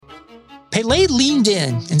Pele leaned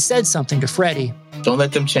in and said something to Freddie. Don't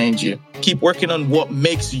let them change you. Keep working on what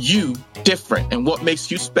makes you different and what makes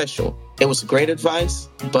you special. It was great advice,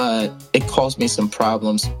 but it caused me some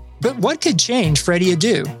problems. But what could change Freddie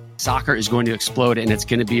Adu? Soccer is going to explode, and it's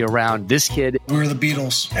going to be around this kid. We were the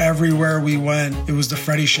Beatles. Everywhere we went, it was the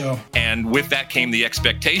Freddie Show. And with that came the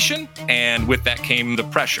expectation, and with that came the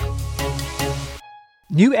pressure.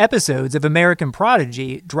 New episodes of American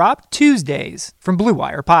Prodigy drop Tuesdays from Blue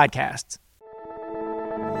Wire Podcasts.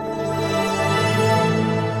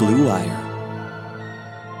 Blue Wire.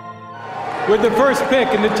 With the first pick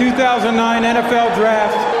in the 2009 NFL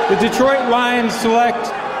Draft, the Detroit Lions select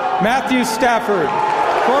Matthew Stafford,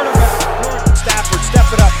 quarterback. Stafford, step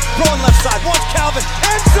it up, throwing left side, wants Calvin,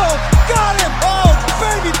 end zone, got him! Oh,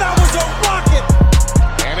 baby, that was a rocket!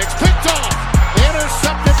 And it's picked off,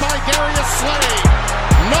 intercepted by Darius Slay.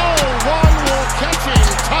 No one will catch him.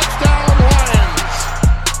 Touchdown, Lions.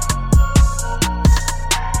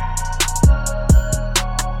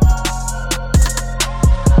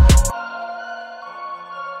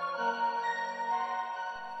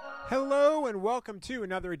 Hello and welcome to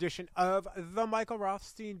another edition of The Michael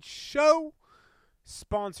Rothstein Show,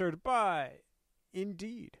 sponsored by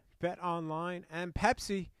Indeed, Bet Online, and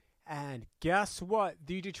Pepsi. And guess what?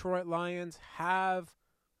 The Detroit Lions have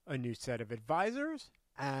a new set of advisors,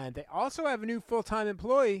 and they also have a new full-time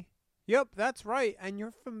employee. Yep, that's right, and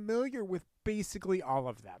you're familiar with basically all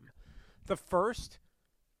of them. The first,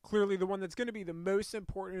 clearly the one that's going to be the most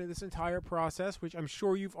important in this entire process, which I'm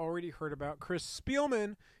sure you've already heard about, Chris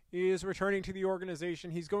Spielman is returning to the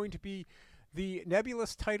organization. He's going to be the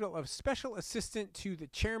nebulous title of Special Assistant to the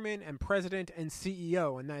Chairman and President and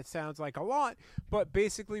CEO, and that sounds like a lot, but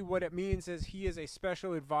basically what it means is he is a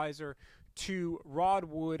special advisor to Rod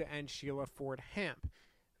Wood and Sheila Ford Hamp.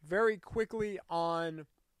 Very quickly on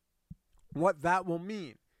what that will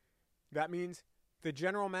mean. That means the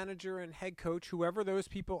general manager and head coach, whoever those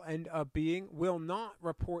people end up being, will not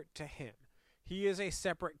report to him. He is a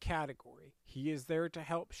separate category. He is there to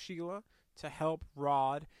help Sheila, to help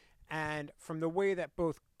Rod, and from the way that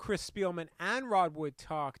both Chris Spielman and Rod Wood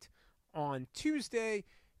talked on Tuesday,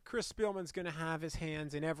 Chris Spielman's going to have his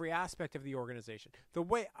hands in every aspect of the organization. The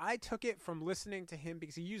way I took it from listening to him,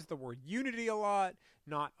 because he used the word unity a lot,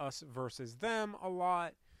 not us versus them a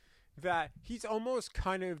lot, that he's almost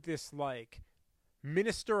kind of this like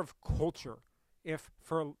minister of culture, if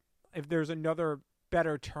there's another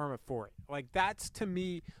better term for it. Like, that's to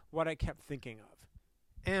me what I kept thinking of.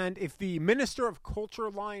 And if the Minister of Culture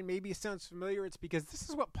line maybe sounds familiar, it's because this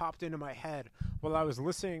is what popped into my head while I was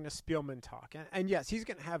listening to Spielman talk. And yes, he's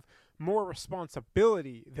going to have more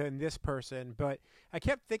responsibility than this person, but I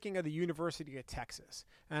kept thinking of the University of Texas.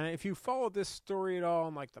 And if you followed this story at all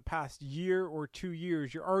in like the past year or 2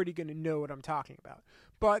 years, you're already going to know what I'm talking about.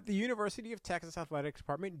 But the University of Texas Athletics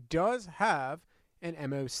Department does have an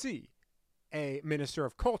MOC, a Minister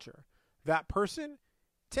of Culture. That person,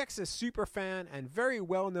 Texas superfan and very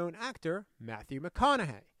well-known actor Matthew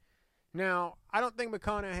McConaughey. Now, I don't think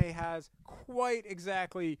McConaughey has quite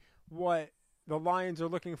exactly what the Lions are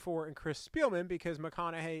looking for in Chris Spielman, because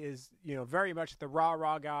McConaughey is, very much the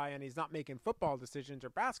rah-rah guy, and he's not making football decisions or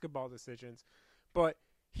basketball decisions, but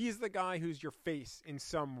he's the guy who's your face in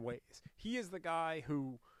some ways. He is the guy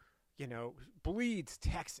who, bleeds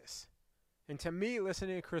Texas. And to me,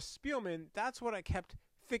 listening to Chris Spielman, that's what I kept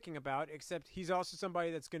thinking about, except he's also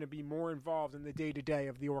somebody that's going to be more involved in the day-to-day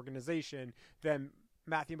of the organization than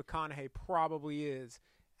Matthew McConaughey probably is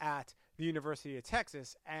at the University of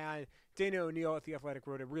Texas. And Dana O'Neill at The Athletic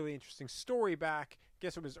wrote a really interesting story back, I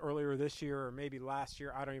guess it was earlier this year or maybe last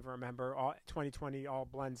year, I don't even remember, 2020 all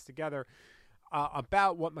blends together,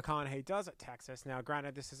 about what McConaughey does at Texas. Now,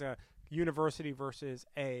 granted, this is a university versus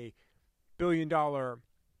a billion-dollar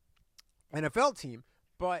NFL team,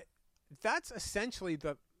 but that's essentially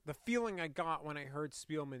the feeling I got when I heard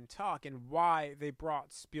Spielman talk and why they brought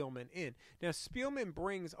Spielman in. Now, Spielman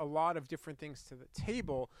brings a lot of different things to the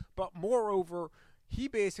table, but moreover, he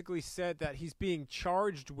basically said that he's being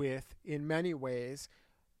charged with, in many ways,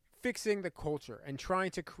 fixing the culture and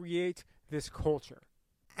trying to create this culture.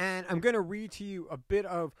 And I'm going to read to you a bit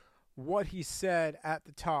of what he said at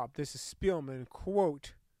the top. This is Spielman,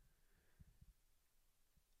 quote,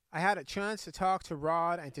 "I had a chance to talk to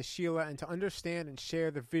Rod and to Sheila and to understand and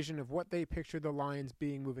share the vision of what they pictured the Lions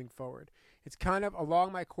being moving forward. It's kind of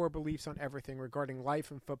along my core beliefs on everything regarding life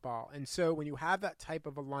and football. And so when you have that type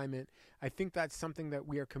of alignment, I think that's something that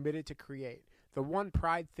we are committed to create. The one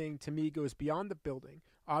pride thing to me goes beyond the building.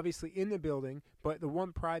 obviously in the building, but the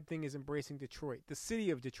one pride thing is embracing Detroit, the city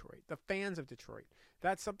of Detroit, the fans of Detroit.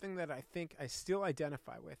 That's something that I think I still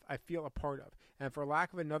identify with, I feel a part of. And for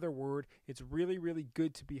lack of another word, it's really, really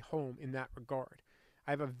good to be home in that regard.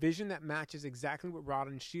 I have a vision that matches exactly what Rod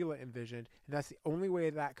and Sheila envisioned, and that's the only way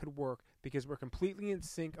that could work, because we're completely in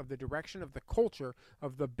sync of the direction of the culture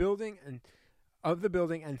of the building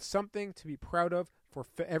and something to be proud of for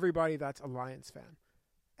everybody that's a Lions fan.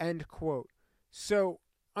 End quote. So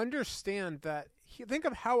understand that, think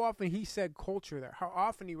of how often he said culture there, how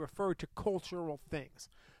often he referred to cultural things.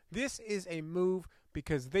 This is a move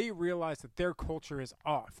because they realize that their culture is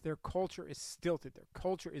off. Their culture is stilted. Their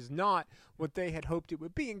culture is not what they had hoped it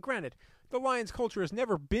would be. And granted, the Lions culture has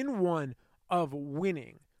never been one of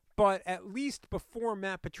winning. But at least before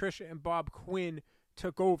Matt Patricia and Bob Quinn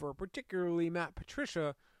took over, particularly Matt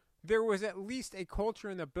Patricia, there was at least a culture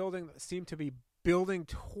in the building that seemed to be building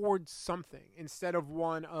towards something instead of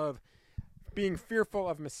one of being fearful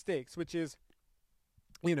of mistakes, which is,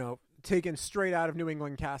 taken straight out of New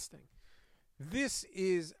England casting. This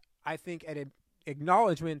is, I think, an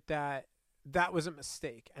acknowledgement that that was a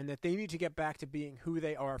mistake and that they need to get back to being who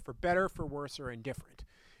they are, for better, for worse, or indifferent.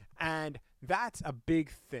 And that's a big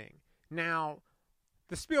thing. Now,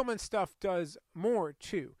 the Spielman stuff does more,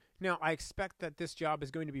 too. Now, I expect that this job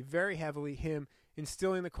is going to be very heavily him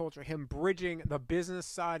instilling the culture, him bridging the business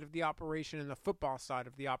side of the operation and the football side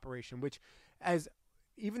of the operation, which,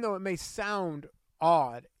 even though it may sound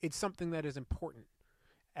odd, it's something that is important.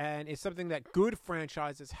 And it's something that good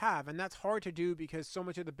franchises have. And that's hard to do because so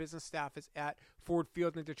much of the business staff is at Ford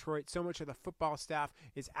Field in Detroit. So much of the football staff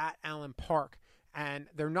is at Allen Park. And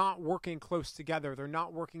they're not working close together. They're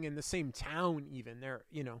not working in the same town even. They're,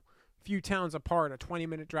 a few towns apart, a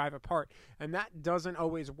 20-minute drive apart. And that doesn't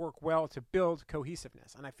always work well to build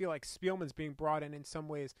cohesiveness. And I feel like Spielman's being brought in some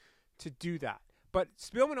ways to do that. But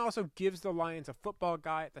Spielman also gives the Lions a football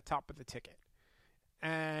guy at the top of the ticket.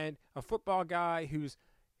 And a football guy who's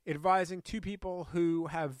advising two people who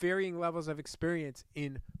have varying levels of experience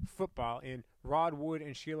in football, in Rod Wood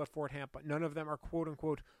and Sheila Fordham, but none of them are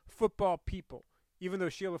quote-unquote football people, even though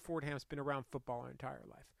Sheila Fordham's been around football her entire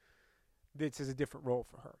life. This is a different role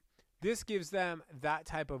for her. This gives them that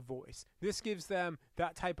type of voice. This gives them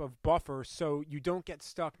that type of buffer so you don't get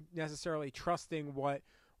stuck necessarily trusting what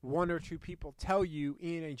one or two people tell you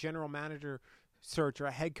in a general manager search or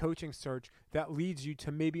a head coaching search that leads you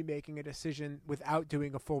to maybe making a decision without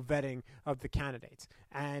doing a full vetting of the candidates.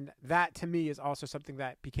 And that, to me, is also something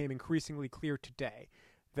that became increasingly clear today,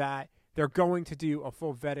 that they're going to do a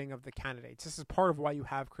full vetting of the candidates. This is part of why you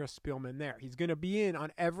have Chris Spielman there. He's going to be in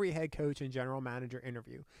on every head coach and general manager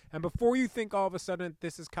interview. And before you think all of a sudden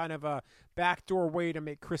this is kind of a backdoor way to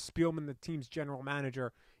make Chris Spielman the team's general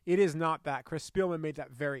manager, it is not that. Chris Spielman made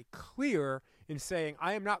that very clear in saying,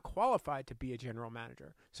 I am not qualified to be a general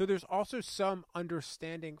manager. So there's also some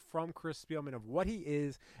understanding from Chris Spielman of what he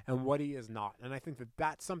is and what he is not. And I think that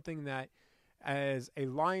that's something that, as a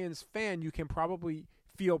Lions fan, you can probably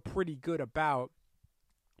feel pretty good about.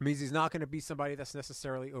 It means he's not going to be somebody that's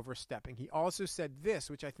necessarily overstepping. He also said this,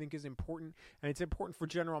 which I think is important, and it's important for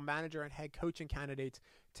general manager and head coaching candidates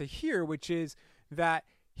to hear, which is that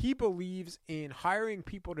he believes in hiring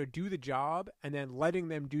people to do the job and then letting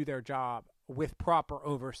them do their job with proper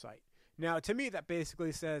oversight. Now, to me, that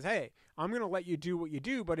basically says, hey, I'm going to let you do what you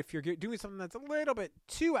do, but if you're doing something that's a little bit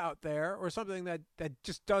too out there or something that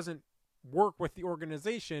just doesn't work with the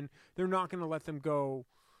organization, they're not going to let them go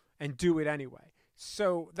and do it anyway.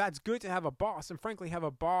 So that's good to have a boss, and frankly have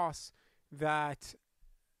a boss that,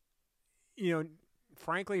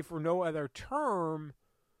 frankly, for no other term,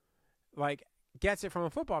 like, gets it from a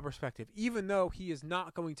football perspective, even though he is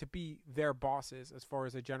not going to be their bosses as far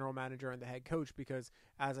as the general manager and the head coach, because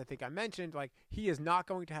as I think I mentioned, like, he is not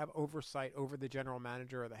going to have oversight over the general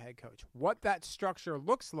manager or the head coach. What that structure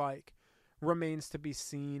looks like remains to be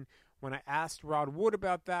seen. When I asked Rod Wood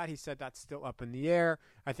about that, he said that's still up in the air.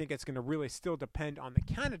 I think it's going to really still depend on the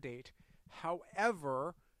candidate.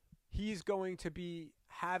 However, he's going to be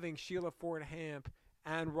having Sheila Fordham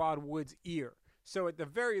and Rod Wood's ear. So at the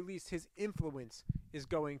very least, his influence is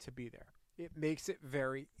going to be there. It makes it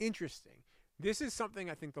very interesting. This is something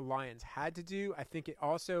I think the Lions had to do. I think it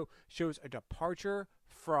also shows a departure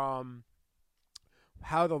from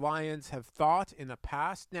how the Lions have thought in the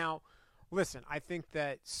past. Now, listen, I think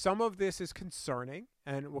that some of this is concerning,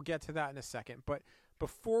 and we'll get to that in a second. But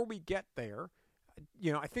before we get there,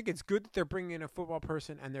 I think it's good that they're bringing in a football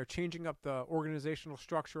person and they're changing up the organizational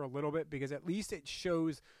structure a little bit, because at least it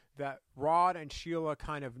shows that Rod and Sheila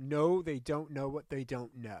kind of know they don't know what they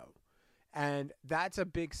don't know. And that's a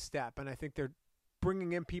big step. And I think they're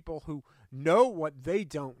bringing in people who know what they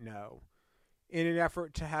don't know in an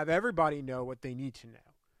effort to have everybody know what they need to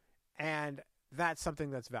know. And that's something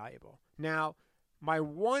that's valuable. Now, my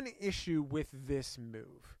one issue with this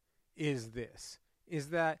move is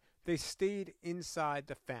that they stayed inside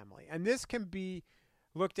the family. And this can be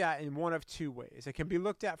looked at in one of two ways. It can be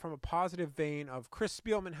looked at from a positive vein of Chris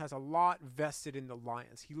Spielman has a lot vested in the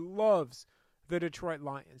Lions. He loves the Detroit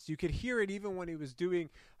Lions. You could hear it even when he was doing,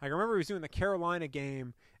 I remember he was doing the Carolina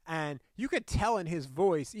game, and you could tell in his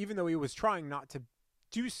voice, even though he was trying not to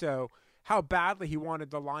do so, how badly he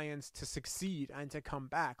wanted the Lions to succeed and to come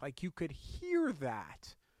back. Like, you could hear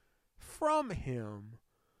that from him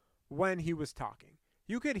when he was talking.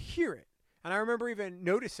 You could hear it. And I remember even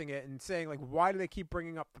noticing it and saying, like, why do they keep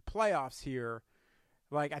bringing up the playoffs here?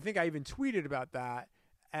 Like, I think I even tweeted about that.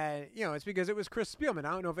 And, you know, it's because it was Chris Spielman.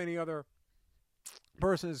 I don't know if any other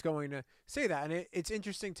person is going to say that. And it's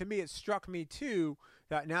interesting to me. It struck me, too,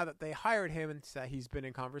 that now that they hired him and that he's been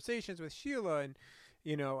in conversations with Sheila and,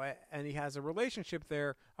 you know, and he has a relationship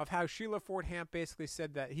there, of how Sheila Ford Hamp basically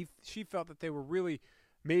said that she felt that they were really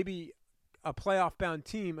maybe a playoff-bound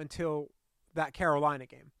team until that Carolina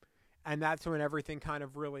game. And that's when everything kind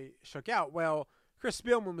of really shook out. Well, Chris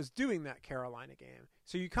Spielman was doing that Carolina game.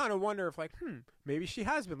 So you kind of wonder if, like, maybe she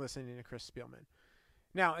has been listening to Chris Spielman.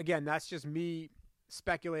 Now, again, that's just me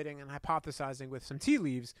speculating and hypothesizing with some tea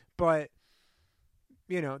leaves. But,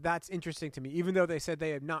 you know, that's interesting to me. Even though they said they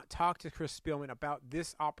had not talked to Chris Spielman about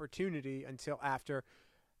this opportunity until after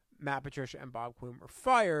Matt Patricia and Bob Quinn were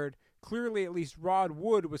fired, clearly at least Rod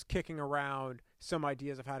Wood was kicking around some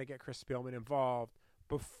ideas of how to get Chris Spielman involved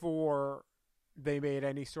before they made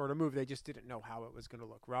any sort of move. They just didn't know how it was going to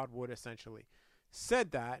look. Rod Wood essentially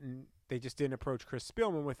said that, and they just didn't approach Chris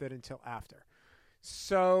Spielman with it until after.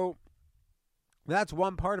 So that's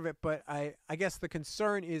one part of it, but I guess the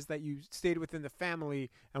concern is that you stayed within the family,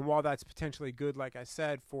 and while that's potentially good, like I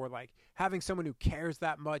said, for like having someone who cares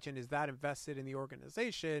that much and is that invested in the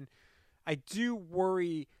organization, I do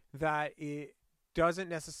worry that it doesn't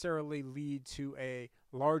necessarily lead to a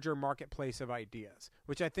larger marketplace of ideas,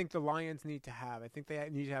 which I think the Lions need to have. I think they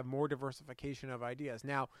need to have more diversification of ideas.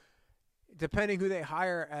 Now, depending who they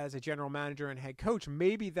hire as a general manager and head coach,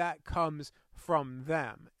 maybe that comes from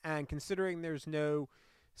them. And considering there's no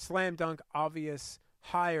slam dunk obvious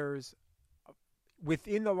hires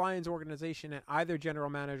within the Lions organization at either general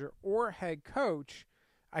manager or head coach,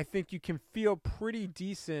 I think you can feel pretty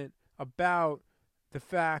decent about the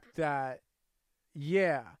fact that,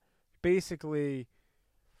 yeah, basically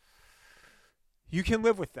you can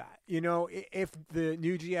live with that. You know, if the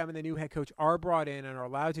new GM and the new head coach are brought in and are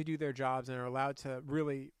allowed to do their jobs and are allowed to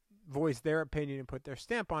really voice their opinion and put their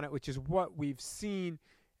stamp on it, which is what we've seen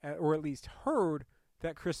or at least heard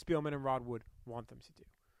that Chris Spielman and Rod Wood want them to do.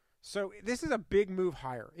 So this is a big move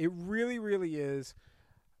higher. It really, really is.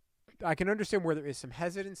 I can understand where there is some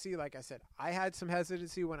hesitancy. Like I said, I had some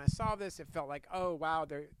hesitancy when I saw this. It felt like, oh, wow,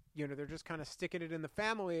 they're just kind of sticking it in the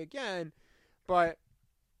family again. But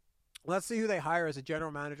let's see who they hire as a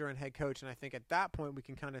general manager and head coach. And I think at that point we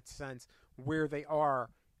can kind of sense where they are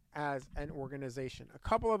as an organization. A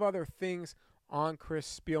couple of other things on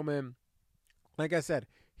Chris Spielman. Like I said,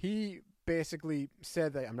 he basically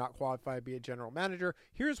said that I'm not qualified to be a general manager.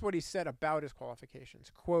 Here's what he said about his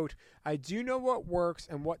qualifications. Quote, I do know what works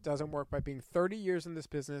and what doesn't work by being 30 years in this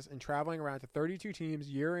business and traveling around to 32 teams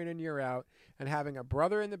year in and year out and having a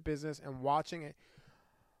brother in the business and watching it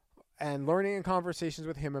and learning in conversations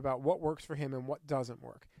with him about what works for him and what doesn't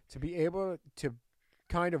work. To be able to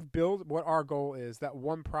kind of build what our goal is, that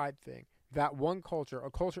one pride thing, that one culture, a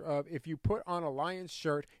culture of if you put on a Lions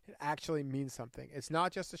shirt, it actually means something. It's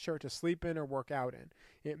not just a shirt to sleep in or work out in.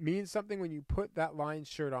 It means something when you put that Lions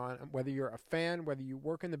shirt on, whether you're a fan, whether you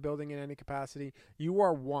work in the building in any capacity, you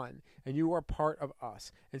are one and you are part of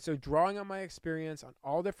us. And so drawing on my experience on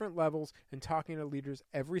all different levels and talking to leaders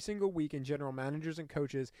every single week and general managers and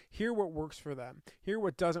coaches, hear what works for them, hear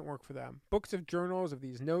what doesn't work for them. Books of journals of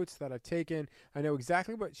these notes that I've taken. I know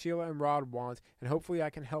exactly what Sheila and Rod want, and hopefully I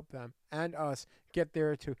can help them and us get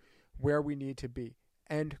there to where we need to be.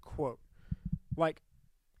 End quote. Like,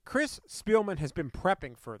 Chris Spielman has been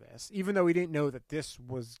prepping for this, even though he didn't know that this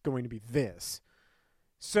was going to be this.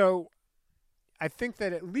 So I think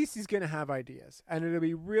that at least he's going to have ideas, and it'll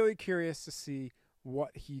be really curious to see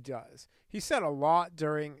what he does. He said a lot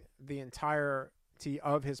during the entirety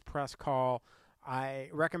of his press call. I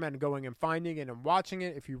recommend going and finding it and watching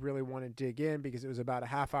it if you really want to dig in, because it was about a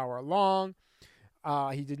half hour long.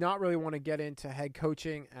 He did not really want to get into head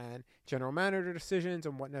coaching and general manager decisions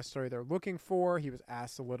and what necessarily they're looking for. He was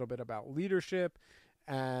asked a little bit about leadership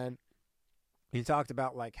and He talked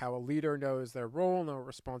about like how a leader knows their role, no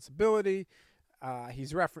responsibility. He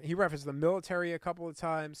referenced the military a couple of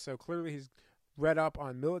times, so clearly he's read up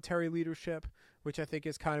on military leadership, which I think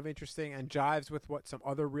is kind of interesting and jives with what some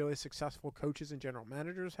other really successful coaches and general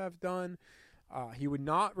managers have done. He would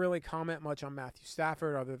not really comment much on Matthew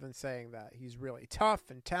Stafford other than saying that he's really tough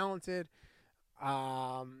and talented.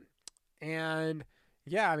 And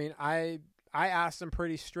yeah, I mean, I asked him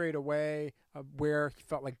pretty straight away where he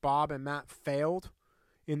felt like Bob and Matt failed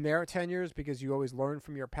in their tenures, because you always learn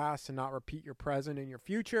from your past and not repeat your present and your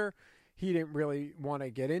future. He didn't really want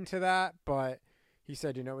to get into that, but he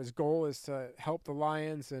said, his goal is to help the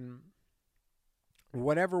Lions in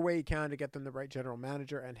whatever way he can to get them the right general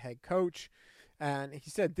manager and head coach. And he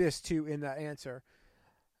said this too in that answer.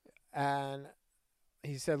 And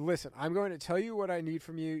he said, listen, I'm going to tell you what I need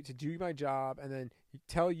from you to do my job, and then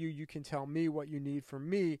tell you you can tell me what you need from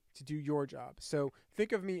me to do your job. So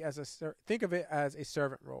think of it as a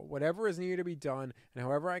servant role. Whatever is needed to be done, and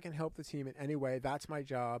however I can help the team in any way, that's my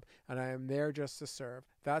job, and I am there just to serve.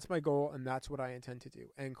 That's my goal, and that's what I intend to do,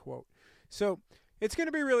 end quote. So it's going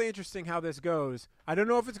to be really interesting how this goes. I don't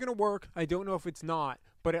know if it's going to work. I don't know if it's not,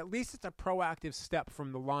 but at least it's a proactive step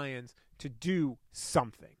from the Lions to do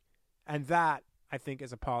something, and that, I think,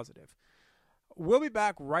 is a positive. We'll be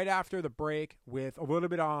back right after the break with a little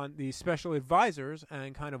bit on the special advisors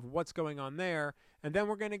and kind of what's going on there. And then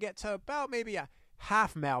we're going to get to about maybe a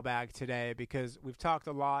half mailbag today, because we've talked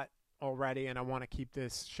a lot already and I want to keep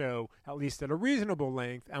this show at least at a reasonable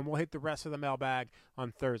length, and we'll hit the rest of the mailbag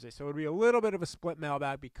on Thursday. So it'll be a little bit of a split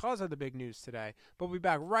mailbag because of the big news today. But we'll be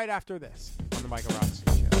back right after this on the Michael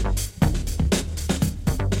Rothstein Show.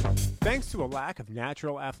 Thanks to a lack of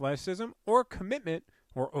natural athleticism or commitment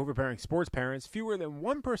or overbearing sports parents, fewer than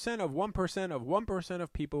 1% of 1% of 1%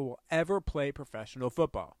 of people will ever play professional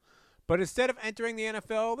football. But instead of entering the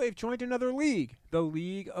NFL, they've joined another league, the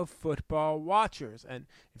League of Football Watchers. And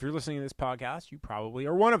if you're listening to this podcast, you probably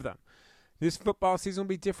are one of them. This football season will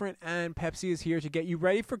be different, and Pepsi is here to get you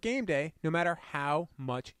ready for game day, no matter how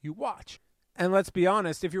much you watch. And let's be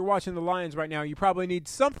honest, if you're watching the Lions right now, you probably need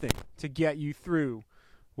something to get you through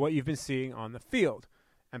what you've been seeing on the field.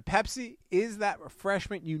 And Pepsi is that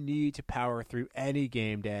refreshment you need to power through any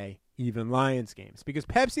game day, even Lions games. Because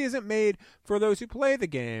Pepsi isn't made for those who play the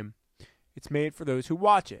game. It's made for those who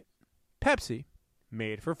watch it. Pepsi,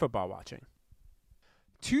 made for football watching.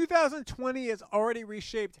 2020 has already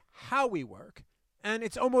reshaped how we work, and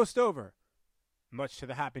it's almost over, much to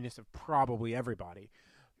the happiness of probably everybody.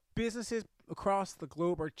 Businesses across the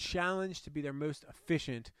globe are challenged to be their most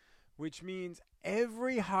efficient, which means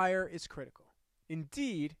every hire is critical.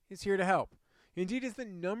 Indeed is here to help. Indeed is the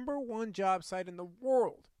 #1 job site in the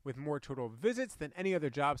world, with more total visits than any other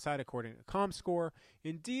job site according to ComScore.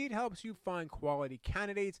 Indeed helps you find quality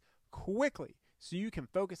candidates quickly, so you can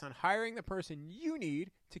focus on hiring the person you need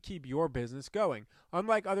to keep your business going.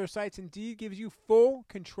 Unlike other sites, Indeed gives you full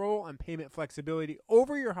control and payment flexibility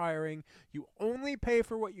over your hiring. You only pay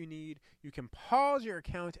for what you need. You can pause your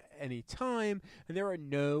account at any time, and there are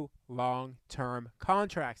no long-term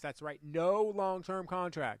contracts. That's right, no long-term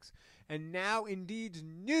contracts. And now Indeed's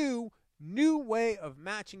new way of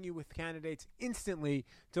matching you with candidates instantly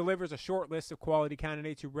delivers a short list of quality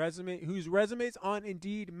candidates whose resumes on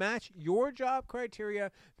Indeed match your job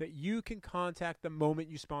criteria that you can contact the moment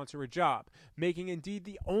you sponsor a job, making Indeed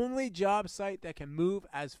the only job site that can move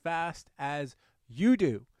as fast as you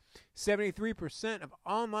do. 73% of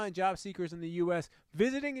online job seekers in the U.S.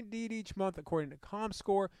 visiting Indeed each month according to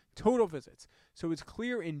ComScore total visits. So it's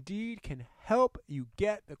clear Indeed can help you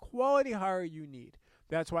get the quality hire you need.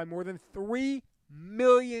 That's why more than 3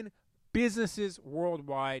 million businesses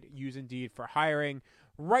worldwide use Indeed for hiring.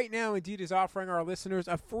 Right now, Indeed is offering our listeners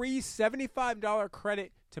a free $75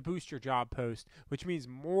 credit to boost your job post, which means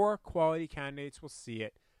more quality candidates will see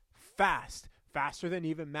it fast. Faster than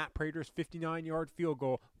even Matt Prater's 59-yard field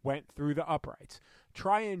goal went through the uprights.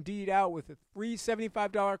 Try Indeed out with a free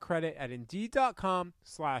 $75 credit at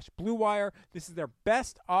Indeed.com/BlueWire. This is their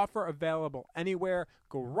best offer available anywhere.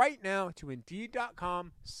 Go right now to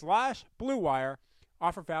Indeed.com/BlueWire.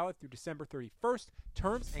 Offer valid through December 31st.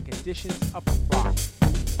 Terms and conditions apply.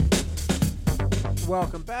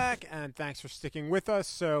 Welcome back, and thanks for sticking with us.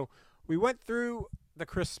 So we went through the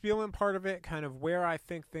Chris Spielman part of it, kind of where I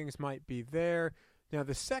think things might be there. Now,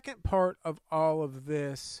 the second part of all of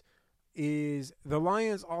this is the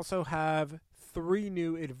Lions also have 3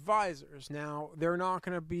 new advisors. Now, they're not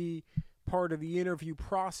going to be part of the interview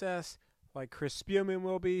process like Chris Spielman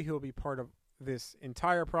will be. He'll be part of this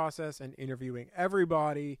entire process and interviewing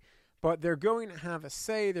everybody, but they're going to have a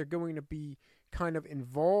say. They're going to be kind of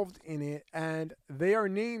involved in it, and they are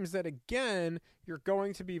names that, again, you're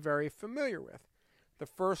going to be very familiar with. The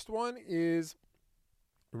first one is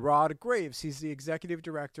Rod Graves. He's the executive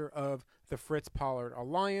director of the Fritz Pollard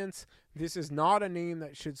Alliance. This is not a name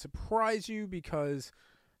that should surprise you because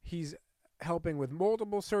he's helping with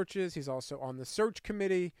multiple searches. He's also on the search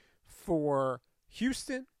committee for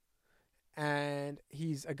Houston, and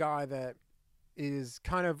he's a guy that is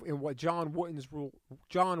kind of in what John Wooten's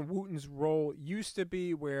role used to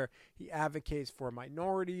be, where he advocates for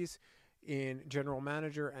minorities in general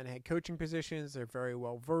manager and head coaching positions. They're very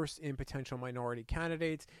well versed in potential minority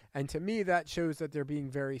candidates, and to me that shows that they're being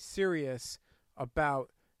very serious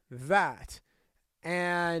about that.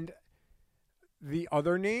 And the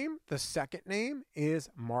other name, the second name, is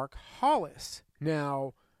Mark Hollis.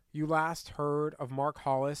 Now, you last heard of Mark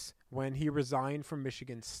Hollis when he resigned from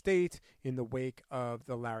Michigan State in the wake of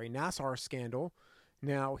the Larry Nassar scandal.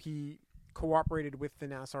 Now, he cooperated with the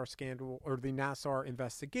Nassar scandal, or the Nassar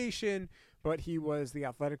investigation, but he was the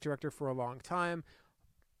athletic director for a long time.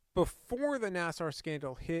 Before the Nassar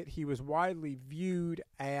scandal hit, he was widely viewed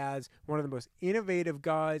as one of the most innovative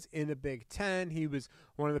guys in the Big Ten. He was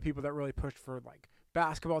one of the people that really pushed for like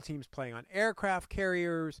basketball teams playing on aircraft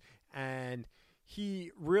carriers, and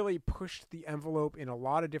he really pushed the envelope in a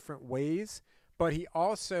lot of different ways. But he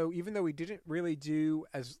also, even though he didn't really do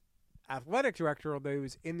as athletic director, although he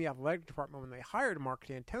was in the athletic department when they hired Mark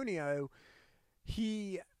D'Antonio,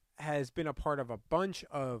 he has been a part of a bunch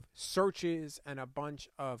of searches and a bunch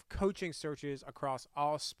of coaching searches across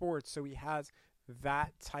all sports. So he has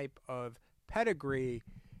that type of pedigree.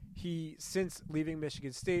 He, since leaving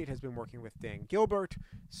Michigan State, has been working with Dan Gilbert.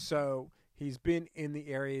 So he's been in the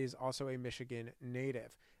area. He's also a Michigan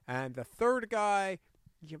native. And the third guy,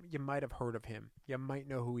 you might have heard of him. You might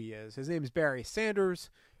know who he is. His name is Barry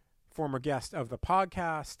Sanders, former guest of the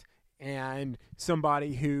podcast, and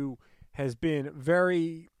somebody who has been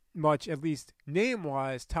very much, at least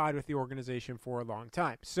name-wise, tied with the organization for a long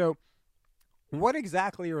time. So what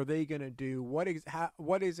exactly are they going to do? What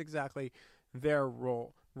is exactly their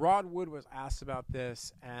role? Rod Wood was asked about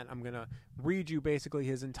this, and I'm going to read you basically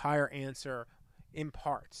his entire answer in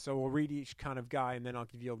parts. So we'll read each kind of guy, and then I'll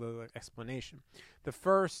give you a little explanation. The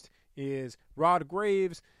first is Rod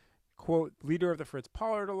Graves, quote, leader of the Fritz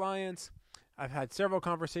Pollard Alliance. I've had several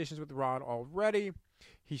conversations with Rod already.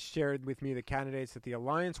 He shared with me the candidates that the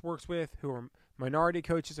Alliance works with, who are minority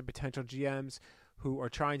coaches and potential GMs who are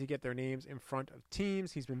trying to get their names in front of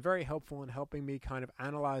teams. He's been very helpful in helping me kind of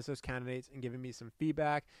analyze those candidates and giving me some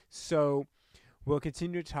feedback. So we'll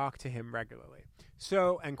continue to talk to him regularly.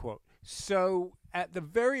 So, end quote. So at the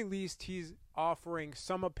very least, he's offering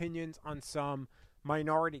some opinions on some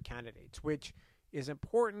minority candidates, which is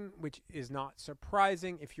important, which is not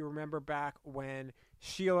surprising. If you remember back when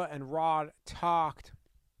Sheila and Rod talked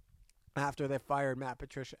after they fired Matt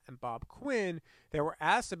Patricia and Bob Quinn, they were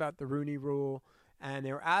asked about the Rooney Rule, and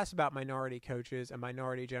they were asked about minority coaches and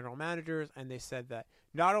minority general managers, and they said that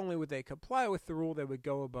not only would they comply with the rule, they would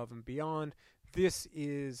go above and beyond. This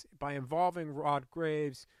is, by involving Rod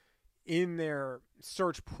Graves in their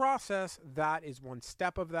search process, that is one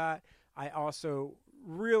step of that. I also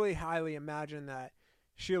really highly imagine that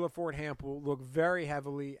Sheila Ford Hamp will look very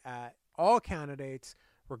heavily at all candidates,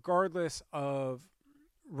 regardless of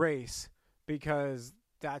race, because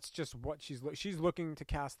that's just what she's looking to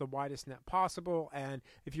cast the widest net possible. And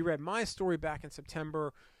if you read my story back in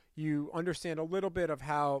September, you understand a little bit of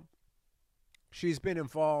how she's been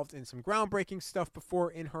involved in some groundbreaking stuff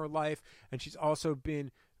before in her life, and she's also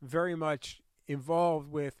been very much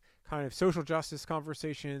involved with kind of social justice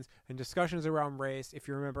conversations and discussions around race. If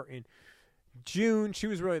you remember, in June, she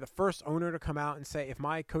was really the first owner to come out and say, if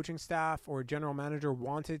my coaching staff or general manager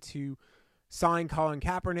wanted to sign Colin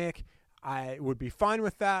Kaepernick, I would be fine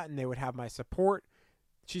with that and they would have my support.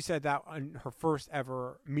 She said that on her first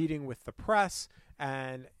ever meeting with the press.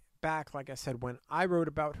 And back, like I said, when I wrote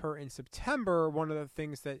about her in September, one of the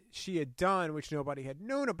things that she had done, which nobody had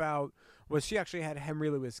known about, was she actually had Henry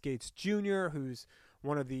Louis Gates Jr., who's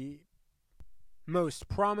one of the most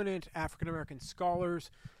prominent African-American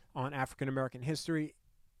scholars on African-American history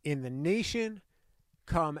in the nation,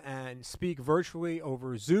 come and speak virtually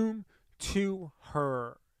over Zoom to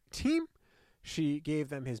her team. She gave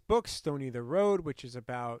them his book, Stony the Road, which is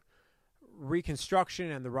about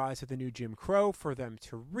Reconstruction and the rise of the new Jim Crow, for them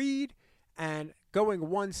to read. And going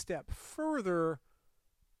one step further,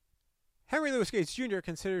 Henry Louis Gates Jr.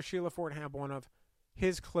 considers Sheila Ford Hamp one of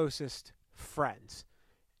his closest friends.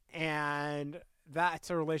 And that's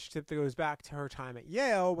a relationship that goes back to her time at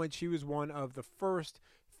Yale, when she was one of the first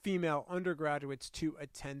female undergraduates to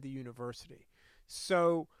attend the university.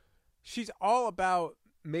 So she's all about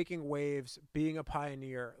making waves, being a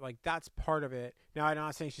pioneer. Like, that's part of it. Now, I'm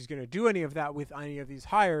not saying she's going to do any of that with any of these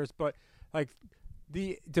hires, but like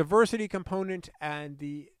the diversity component and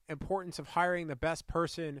the importance of hiring the best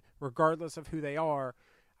person, regardless of who they are,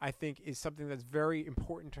 I think is something that's very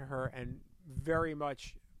important to her and very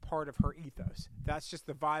much part of her ethos. That's just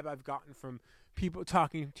the vibe I've gotten from people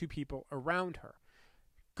talking to people around her.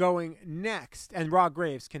 Going next, and Rod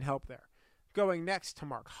Graves can help there. Going next to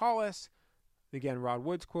Mark Hollis, again, Rod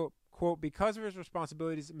Wood's quote, because of his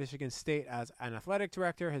responsibilities at Michigan State as an athletic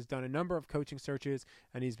director, has done a number of coaching searches,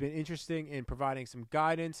 and he's been interested in providing some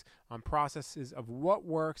guidance on processes of what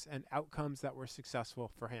works and outcomes that were successful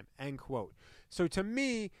for him, end quote. So to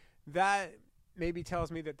me, that maybe tells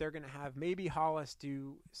me that they're going to have maybe Hollis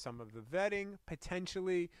do some of the vetting,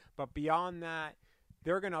 potentially, but beyond that,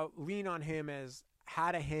 they're going to lean on him as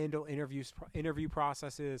how to handle interview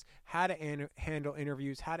processes, how to handle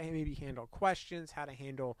interviews, how to maybe handle questions, how to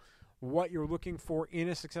handle what you're looking for in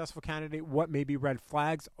a successful candidate, what maybe red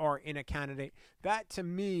flags are in a candidate. That, to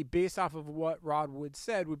me, based off of what Rod Wood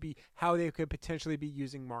said, would be how they could potentially be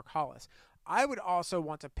using Mark Hollis. I would also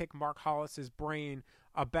want to pick Mark Hollis's brain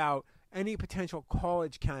about any potential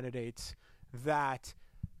college candidates that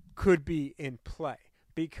could be in play,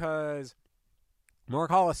 because Mark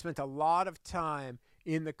Hollis spent a lot of time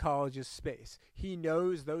in the college's space. He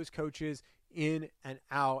knows those coaches in and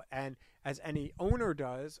out, and as any owner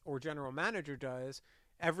does or general manager does,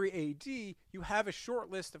 every AD, you have a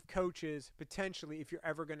short list of coaches potentially if you're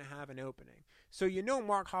ever going to have an opening. So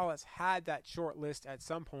Mark Hollis had that short list at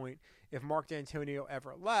some point if Mark D'Antonio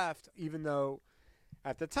ever left, even though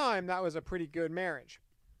at the time that was a pretty good marriage.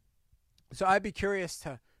 So I'd be curious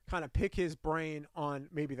to kind of pick his brain on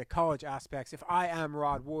maybe the college aspects if I am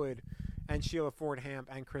Rod Wood and Sheila Ford Hamp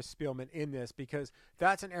and Chris Spielman in this, because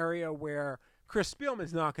that's an area where Chris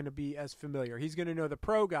Spielman's not going to be as familiar. He's going to know the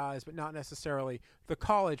pro guys, but not necessarily the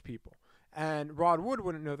college people. And Rod Wood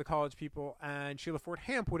wouldn't know the college people, and Sheila Ford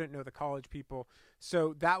Hamp wouldn't know the college people.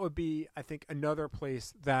 So that would be, I think, another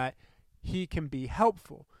place that he can be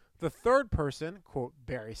helpful. The third person, quote,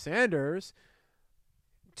 Barry Sanders,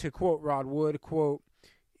 to quote Rod Wood, quote,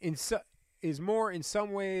 is more in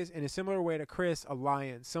some ways, in a similar way to Chris, a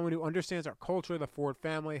lion, someone who understands our culture, the Ford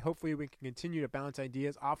family. Hopefully we can continue to bounce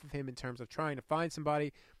ideas off of him in terms of trying to find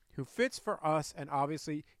somebody who fits for us and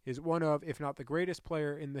obviously is one of, if not the greatest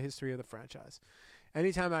player in the history of the franchise.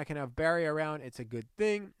 Anytime I can have Barry around, it's a good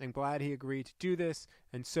thing. I'm glad he agreed to do this,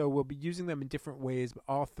 and so we'll be using them in different ways, but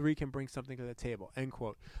all three can bring something to the table, end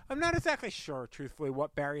quote. I'm not exactly sure, truthfully,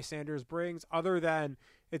 what Barry Sanders brings, other than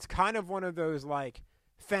it's kind of one of those, like,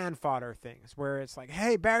 fan fodder things where it's like,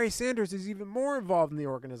 hey, Barry Sanders is even more involved in the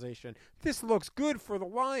organization. This looks good for the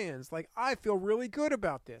Lions. Like, I feel really good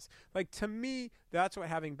about this. Like, to me, that's what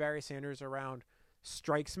having Barry Sanders around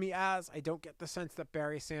strikes me as. I don't get the sense that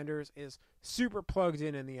Barry Sanders is super plugged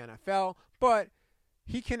in the NFL, but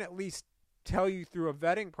he can at least tell you through a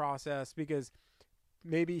vetting process, because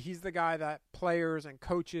maybe he's the guy that players and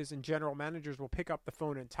coaches and general managers will pick up the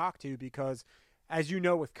phone and talk to, because as you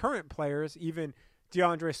know, with current players, even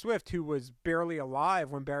DeAndre Swift, who was barely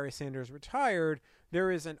alive when Barry Sanders retired, there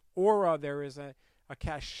is an aura, there is a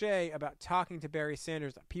cachet about talking to Barry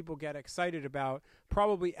Sanders that people get excited about.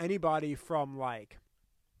 Probably anybody from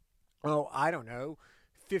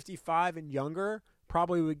 55 and younger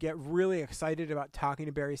probably would get really excited about talking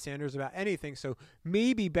to Barry Sanders about anything. So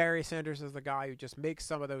maybe Barry Sanders is the guy who just makes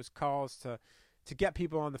some of those calls to get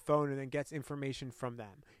people on the phone and then gets information from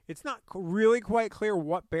them. It's not really quite clear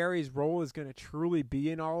what Barry's role is going to truly be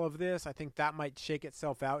in all of this. I think that might shake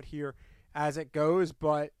itself out here as it goes.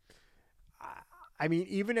 But, I mean,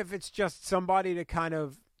 even if it's just somebody to kind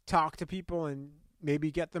of talk to people and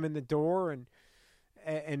maybe get them in the door,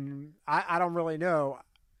 and I don't really know.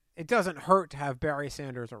 It doesn't hurt to have Barry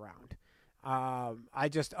Sanders around. Of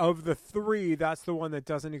the three, that's the one that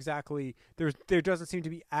doesn't exactly, there doesn't seem to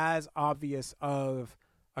be as obvious of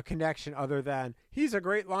a connection, other than he's a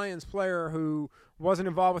great Lions player who wasn't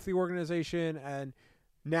involved with the organization and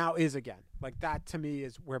now is again. Like, that to me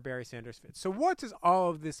is where Barry Sanders fits. So what does all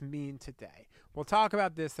of this mean today? We'll talk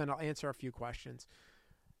about this, then I'll answer a few questions.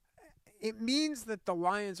 It means that the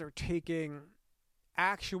Lions are taking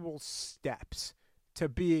actual steps to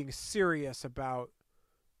being serious about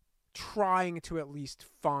trying to at least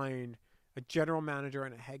find a general manager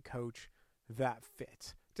and a head coach that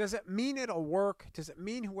fits. Does it mean it'll work? Does it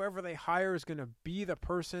mean whoever they hire is going to be the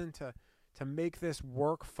person to make this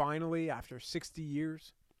work finally after 60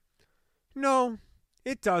 years? No,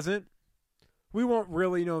 it doesn't. We won't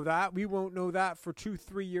really know that. We won't know that for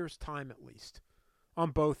 2-3 years' time at least,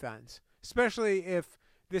 on both ends. Especially if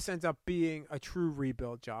this ends up being a true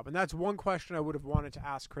rebuild job. And that's one question I would have wanted to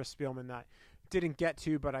ask Chris Spielman that didn't get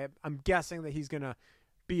to, but I'm guessing that he's going to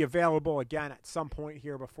be available again at some point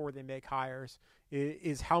here before they make hires,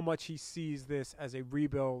 is how much he sees this as a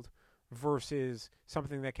rebuild versus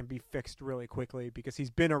something that can be fixed really quickly, because he's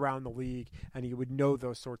been around the league and he would know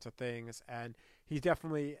those sorts of things. And he's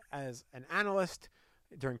definitely, as an analyst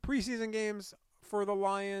during preseason games for the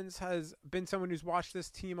Lions, has been someone who's watched this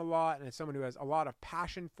team a lot and is someone who has a lot of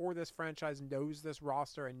passion for this franchise, knows this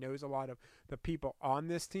roster and knows a lot of the people on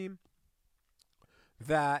this team,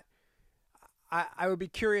 that I would be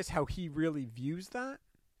curious how he really views that.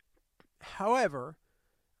 However,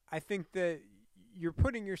 I think that you're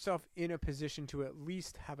putting yourself in a position to at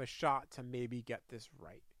least have a shot to maybe get this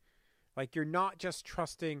right. Like, you're not just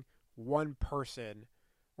trusting one person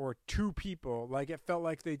or two people like it felt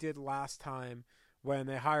like they did last time when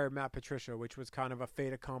they hired Matt Patricia, which was kind of a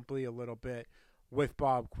fait accompli a little bit with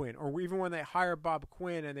Bob Quinn. Or even when they hired Bob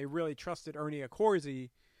Quinn and they really trusted Ernie Accorsi,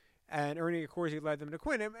 and Ernie Accorsi led them to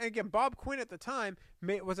Quinn. And again, Bob Quinn at the time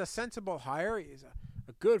was a sensible hire. He's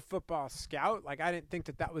a good football scout. Like, I didn't think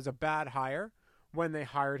that was a bad hire when they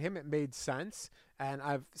hired him. It made sense. And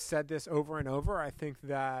I've said this over and over. I think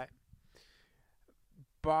that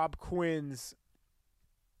Bob Quinn's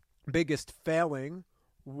biggest failing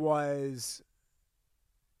was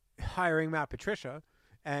hiring Matt Patricia.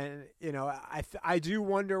 And, you know, I do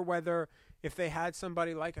wonder whether if they had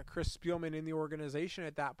somebody like a Chris Spielman in the organization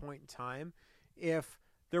at that point in time, if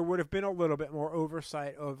there would have been a little bit more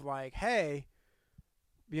oversight of like, hey,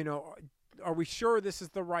 you know, are we sure this is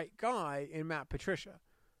the right guy in Matt Patricia?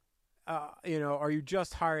 You know, are you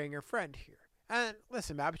just hiring your friend here? And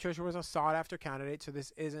listen, Matt Patricia was a sought-after candidate, so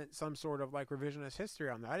this isn't some sort of like revisionist history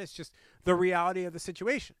on that. It's just the reality of the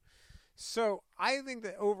situation. So I think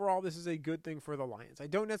that overall this is a good thing for the Lions. I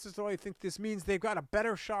don't necessarily think this means they've got a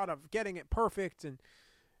better shot of getting it perfect. And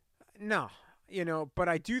no, you know, but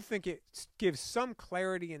I do think it gives some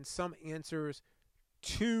clarity and some answers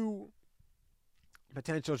to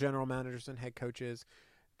potential general managers and head coaches.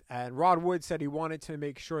 And Rod Wood said he wanted to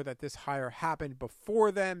make sure that this hire happened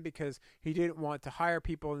before then, because he didn't want to hire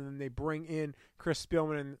people and then they bring in Chris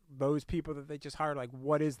Spielman and those people that they just hired. Like,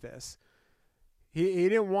 what is this? He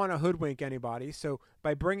didn't want to hoodwink anybody, so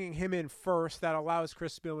by bringing him in first, that allows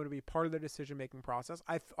Chris Spielman to be part of the decision-making process.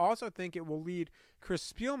 I also think it will lead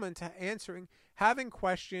Chris Spielman to having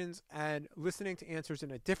questions and listening to answers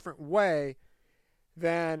in a different way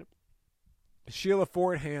than Sheila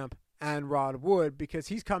Fordham and Rod Wood, because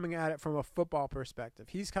he's coming at it from a football perspective.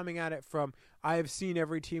 He's coming at it from, I have seen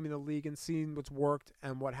every team in the league and seen what's worked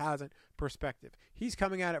and what hasn't perspective. He's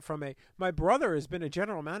coming at it from my brother has been a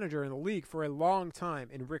general manager in the league for a long time,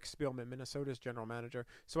 in Rick Spielman, Minnesota's general manager.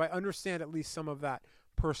 So I understand at least some of that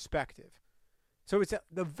perspective. So it's at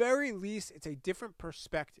the very least, it's a different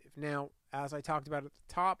perspective. Now, as I talked about at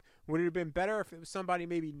the top, would it have been better if it was somebody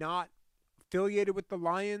maybe not affiliated with the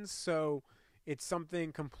Lions, so it's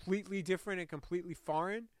something completely different and completely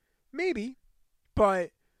foreign? Maybe.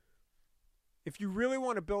 But if you really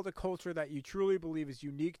want to build a culture that you truly believe is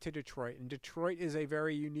unique to Detroit, and Detroit is a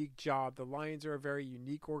very unique job, the Lions are a very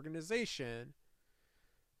unique organization,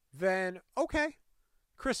 then okay.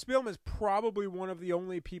 Chris Spielman is probably one of the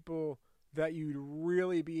only people that you'd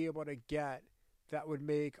really be able to get that would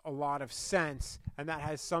make a lot of sense and that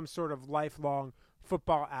has some sort of lifelong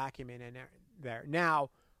football acumen in there.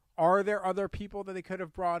 Now, are there other people that they could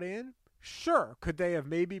have brought in? Sure. Could they have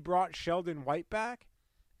maybe brought Sheldon White back?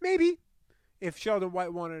 Maybe, if Sheldon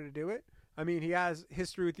White wanted to do it. I mean, he has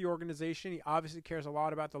history with the organization. He obviously cares a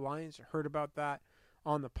lot about the Lions. I heard about that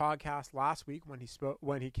on the podcast last week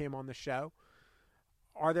when he came on the show.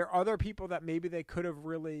 Are there other people that maybe they could have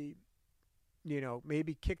really, you know,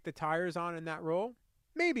 maybe kicked the tires on in that role?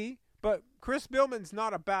 Maybe. But Chris Spielman's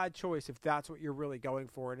not a bad choice if that's what you're really going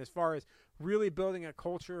for. And as far as really building a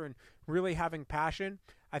culture and really having passion,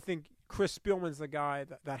 I think Chris Spielman's the guy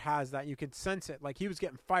that has that. You could sense it. Like, he was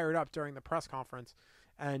getting fired up during the press conference,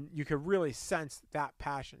 and you could really sense that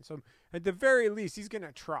passion. So at the very least, he's going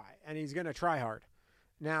to try, and he's going to try hard.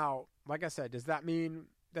 Now, like I said, does that mean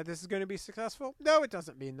that this is going to be successful? No, it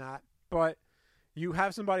doesn't mean that. But you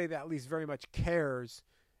have somebody that at least very much cares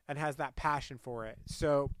and has that passion for it.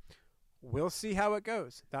 So we'll see how it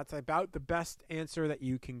goes. That's about the best answer that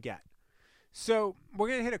you can get. So we're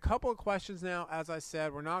going to hit a couple of questions now. As I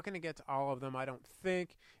said, we're not going to get to all of them, I don't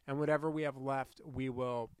think. And whatever we have left, we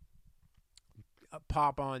will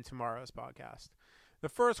pop on tomorrow's podcast. The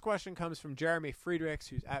first question comes from Jeremy Friedrichs,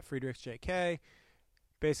 who's at FriedrichsJK.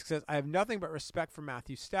 Basically says, I have nothing but respect for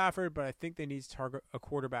Matthew Stafford, but I think they need to target a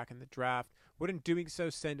quarterback in the draft. Wouldn't doing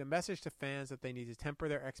so send a message to fans that they need to temper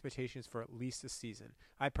their expectations for at least a season?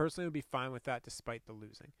 I personally would be fine with that despite the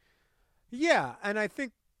losing. Yeah, and I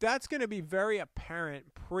think that's going to be very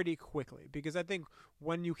apparent pretty quickly, because I think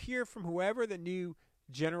when you hear from whoever the new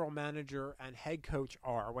general manager and head coach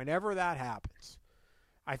are, whenever that happens,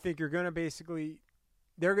 I think you're going to basically...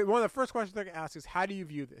 one of the first questions they're going to ask is, how do you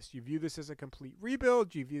view this? Do you view this as a complete rebuild?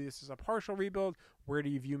 Do you view this as a partial rebuild? Where do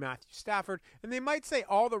you view Matthew Stafford? And they might say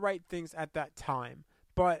all the right things at that time.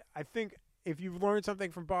 But I think if you've learned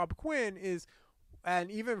something from Bob Quinn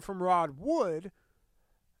and even from Rod Wood,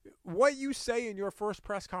 what you say in your first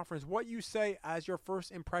press conference, what you say as your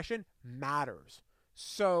first impression matters.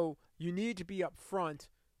 So you need to be upfront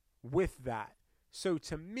with that. So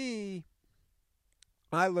to me,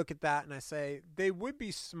 I look at that and I say they would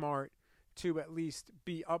be smart to at least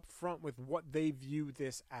be upfront with what they view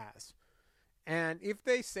this as. And if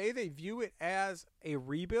they say they view it as a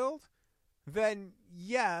rebuild, then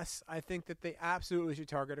yes, I think that they absolutely should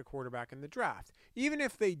target a quarterback in the draft. Even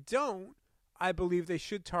if they don't, I believe they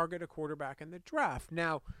should target a quarterback in the draft.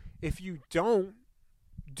 Now, if you don't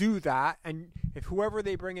do that, and if whoever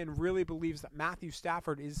they bring in really believes that Matthew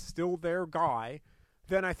Stafford is still their guy,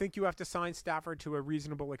 then I think you have to sign Stafford to a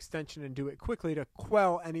reasonable extension and do it quickly to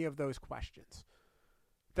quell any of those questions.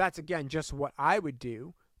 That's, again, just what I would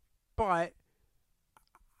do. But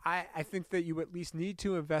I think that you at least need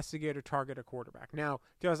to investigate or target a quarterback. Now,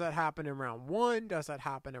 does that happen in round 1? Does that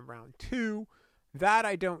happen in round 2? That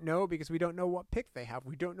I don't know, because we don't know what pick they have.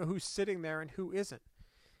 We don't know who's sitting there and who isn't.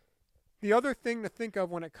 The other thing to think of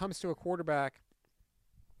when it comes to a quarterback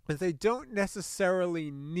is they don't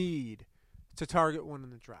necessarily need to target one in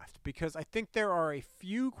the draft, because I think there are a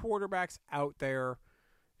few quarterbacks out there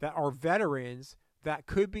that are veterans that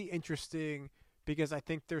could be interesting, because I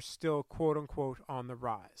think they're still quote-unquote on the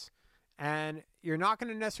rise. And you're not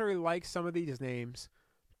going to necessarily like some of these names,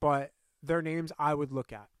 but they're names I would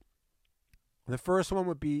look at. The first one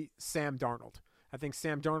would be Sam Darnold. I think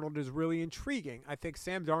Sam Darnold is really intriguing. I think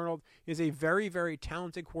Sam Darnold is a very, very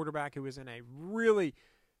talented quarterback who is in a really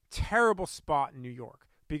terrible spot in New York,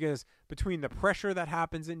 because between the pressure that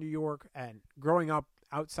happens in New York and growing up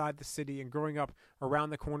outside the city and growing up around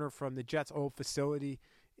the corner from the Jets' old facility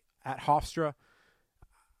at Hofstra,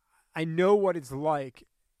 I know what it's like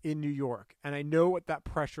in New York, and I know what that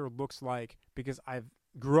pressure looks like because I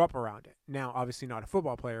grew up around it. Now, obviously not a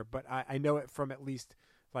football player, but I know it from at least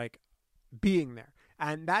like being there.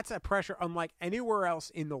 And that's a pressure unlike anywhere else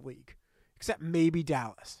in the league, except maybe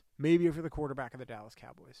Dallas. Maybe if you're the quarterback of the Dallas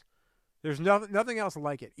Cowboys. There's nothing else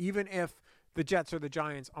like it, even if the Jets or the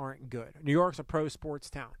Giants aren't good. New York's a pro sports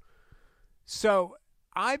town. So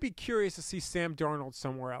I'd be curious to see Sam Darnold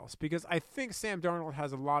somewhere else, because I think Sam Darnold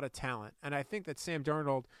has a lot of talent, and I think that Sam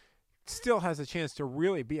Darnold still has a chance to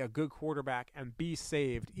really be a good quarterback and be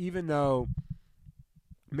saved, even though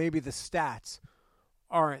maybe the stats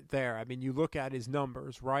aren't there. I mean, you look at his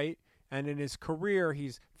numbers, right? And in his career,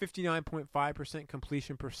 he's 59.5%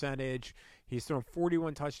 completion percentage. He's thrown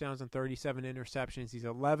 41 touchdowns and 37 interceptions. He's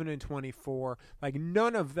 11-24. Like,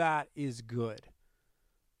 none of that is good.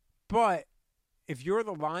 But if you're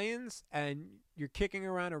the Lions and you're kicking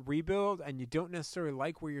around a rebuild and you don't necessarily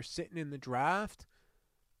like where you're sitting in the draft,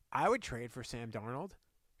 I would trade for Sam Darnold,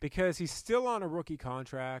 because he's still on a rookie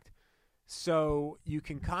contract. So you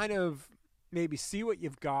can kind of maybe see what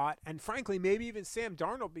you've got. And frankly, maybe even Sam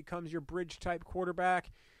Darnold becomes your bridge-type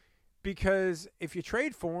quarterback, because if you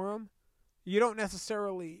trade for him, you don't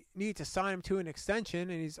necessarily need to sign him to an extension,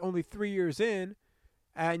 and he's only 3 years in,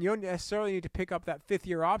 and you don't necessarily need to pick up that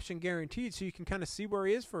fifth-year option guaranteed, so you can kind of see where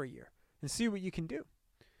he is for a year and see what you can do.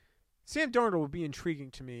 Sam Darnold would be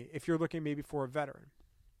intriguing to me if you're looking maybe for a veteran.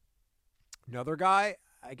 Another guy,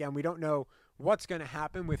 again, we don't know what's going to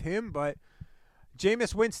happen with him, but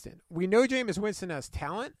Jameis Winston. We know Jameis Winston has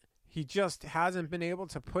talent. He just hasn't been able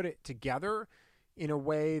to put it together in a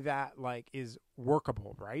way that like is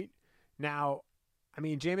workable, right? Now, I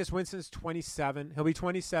mean, Jameis Winston's 27. He'll be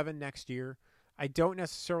 27 next year. I don't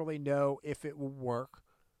necessarily know if it will work,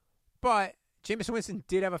 but Jameis Winston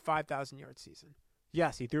did have a 5,000-yard season.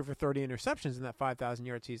 Yes, he threw for 30 interceptions in that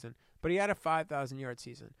 5,000-yard season, but he had a 5,000-yard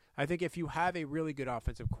season. I think if you have a really good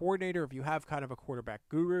offensive coordinator, if you have kind of a quarterback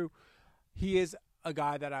guru, he is a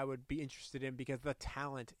guy that I would be interested in because the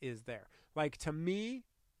talent is there. Like, to me,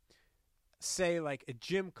 say like a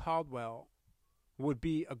Jim Caldwell would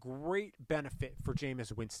be a great benefit for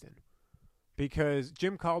Jameis Winston, because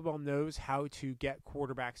Jim Caldwell knows how to get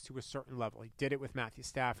quarterbacks to a certain level. He did it with Matthew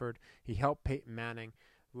Stafford. He helped Peyton Manning.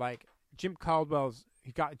 Like, Jim Caldwell's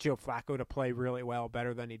he got Joe Flacco to play really well,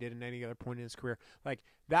 better than he did in any other point in his career. Like,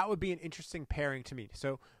 that would be an interesting pairing to me.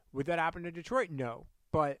 So would that happen to Detroit? No.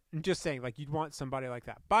 But I'm just saying, like, you'd want somebody like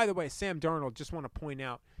that. By the way, Sam Darnold, just want to point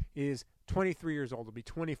out, is 23 years old. He'll be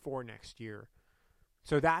 24 next year.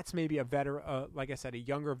 So that's maybe a veteran, like I said, a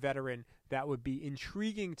younger veteran that would be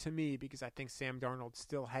intriguing to me because I think Sam Darnold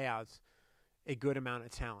still has a good amount of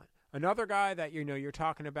talent. Another guy that, you're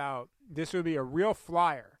talking about, this would be a real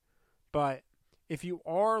flyer. But if you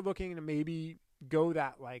are looking to maybe go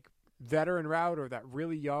that, like, veteran route or that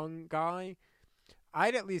really young guy,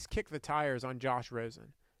 I'd at least kick the tires on Josh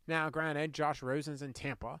Rosen. Now, granted, Josh Rosen's in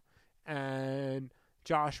Tampa, and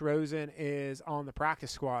Josh Rosen is on the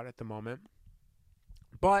practice squad at the moment.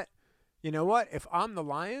 But you know what? If I'm the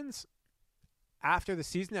Lions, after the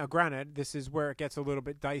season, now granted, this is where it gets a little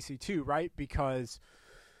bit dicey too, right? Because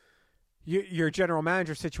your general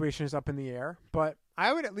manager situation is up in the air. But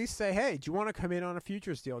I would at least say, hey, do you want to come in on a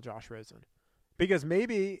futures deal, Josh Rosen? Because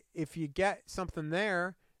maybe if you get something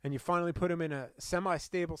there, and you finally put him in a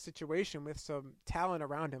semi-stable situation with some talent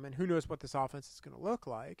around him, and who knows what this offense is going to look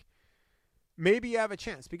like, maybe you have a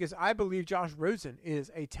chance. Because I believe Josh Rosen is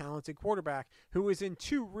a talented quarterback who was in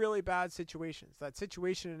two really bad situations. That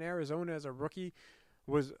situation in Arizona as a rookie,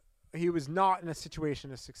 he was not in a situation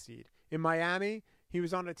to succeed. In Miami, he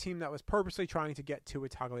was on a team that was purposely trying to get Tua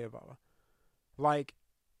Tagovailoa. Like,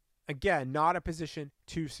 again, not a position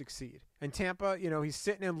to succeed. And Tampa, he's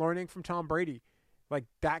sitting and learning from Tom Brady. Like,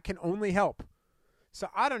 that can only help. So,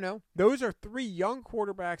 I don't know. Those are three young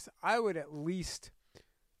quarterbacks I would at least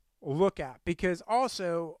look at. Because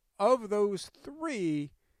also, of those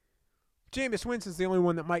three, Jameis Winston's the only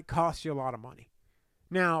one that might cost you a lot of money.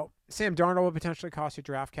 Now, Sam Darnold would potentially cost you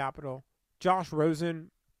draft capital. Josh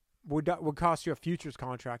Rosen would cost you a futures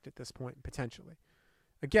contract at this point, potentially.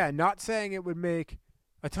 Again, not saying it would make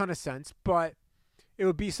a ton of sense, but it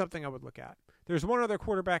would be something I would look at. There's one other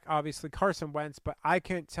quarterback, obviously, Carson Wentz, but I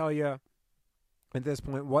can't tell you at this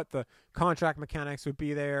point what the contract mechanics would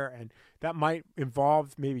be there, and that might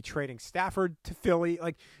involve maybe trading Stafford to Philly.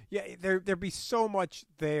 Like, yeah, there'd be so much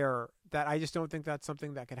there that I just don't think that's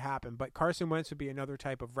something that could happen. But Carson Wentz would be another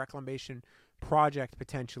type of reclamation project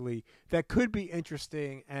potentially that could be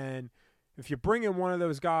interesting. And if you bring in one of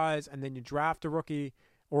those guys and then you draft a rookie,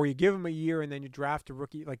 or you give him a year and then you draft a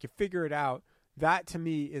rookie, like you figure it out, that to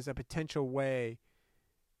me is a potential way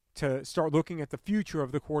to start looking at the future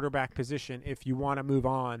of the quarterback position if you want to move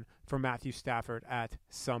on from Matthew Stafford at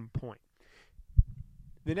some point.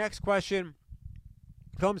 The next question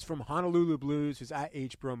comes from Honolulu Blues, who's at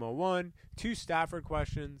HBromo1. Two Stafford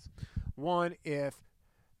questions. One, if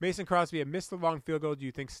Mason Crosby had missed the long field goal, do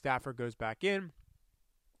you think Stafford goes back in?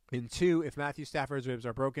 And two, if Matthew Stafford's ribs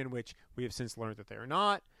are broken, which we have since learned that they are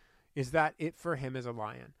not, is that it for him as a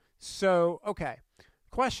Lion? So, okay.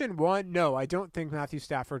 Question one, no, I don't think Matthew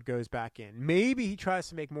Stafford goes back in. Maybe he tries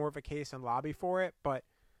to make more of a case and lobby for it, but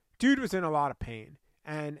dude was in a lot of pain.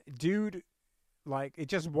 And dude, like, it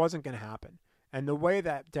just wasn't going to happen. And the way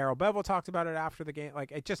that Darrell Bevell talked about it after the game,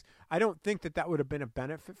 like, I don't think that would have been a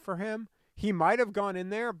benefit for him. He might have gone in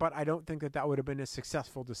there, but I don't think that would have been a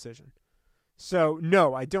successful decision. So,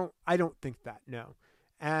 no, I don't think that, no.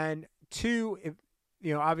 And two, if,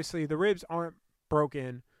 obviously the ribs aren't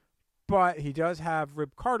broken, but he does have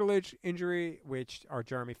rib cartilage injury, which our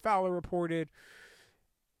Jeremy Fowler reported.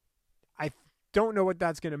 I don't know what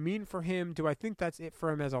that's going to mean for him. Do I think that's it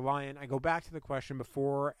for him as a Lion? I go back to the question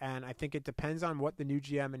before, and I think it depends on what the new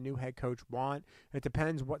GM and new head coach want. It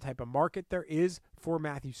depends what type of market there is for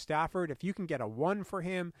Matthew Stafford. If you can get a 1 for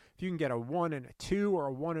him, if you can get a 1 and a 2 or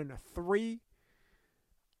a 1 and a 3,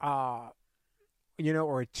 or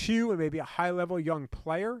a 2 and maybe a high-level young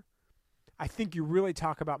player, I think you really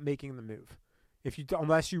talk about making the move.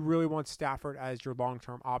 Unless you really want Stafford as your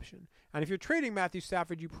long-term option. And if you're trading Matthew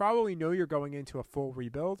Stafford, you probably know you're going into a full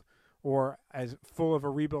rebuild, or as full of a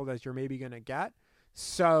rebuild as you're maybe going to get.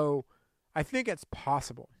 So I think it's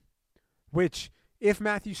possible. Which, if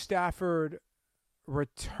Matthew Stafford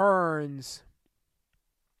returns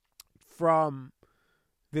from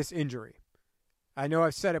this injury, I know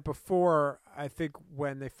I've said it before, I think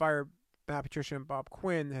when they fired Matt Patricia and Bob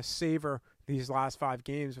Quinn to savor these last 5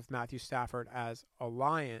 games with Matthew Stafford as a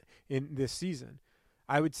Lion in this season,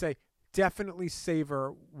 I would say definitely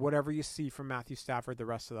savor whatever you see from Matthew Stafford the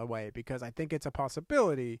rest of the way, because I think it's a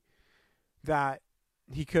possibility that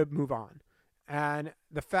he could move on. And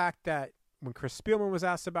the fact that when Chris Spielman was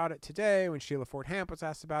asked about it today, when Sheila Ford Hamp was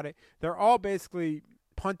asked about it, they're all basically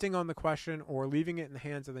punting on the question or leaving it in the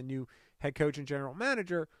hands of the new head coach and general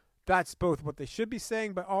manager. That's both what they should be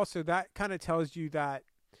saying, but also that kind of tells you that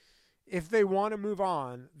if they want to move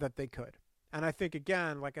on, that they could. And I think,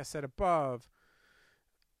 again, like I said above,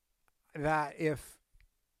 that if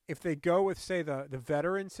they go with, say, the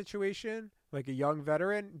veteran situation, like a young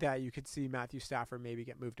veteran, that you could see Matthew Stafford maybe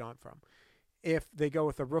get moved on from. If they go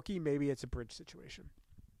with a rookie, maybe it's a bridge situation.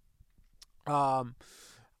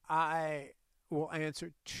 I will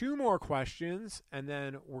answer 2 more questions, and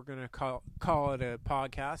then we're going to call it a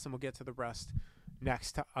podcast, and we'll get to the rest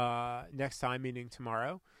next time, meaning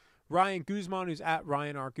tomorrow. Ryan Guzman, who's at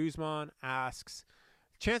Ryan R. Guzman, asks,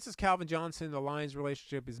 chances Calvin Johnson and the Lions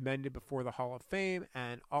relationship is mended before the Hall of Fame,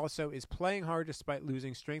 and also is playing hard despite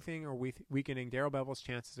losing, strengthening, or weakening Darrell Bevell's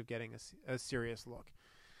chances of getting a serious look.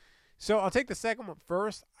 So I'll take the second one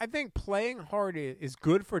first. I think playing hard is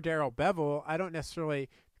good for Darrell Bevell. I don't necessarily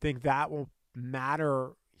think that will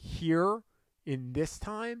matter here in this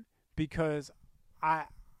time, because I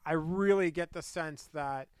really get the sense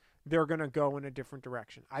that they're going to go in a different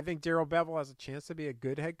direction. I think Darrell Bevell has a chance to be a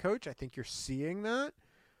good head coach. I think you're seeing that.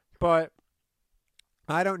 But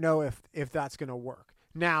I don't know if that's going to work.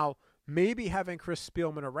 Now, maybe having Chris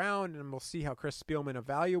Spielman around, and we'll see how Chris Spielman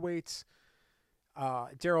evaluates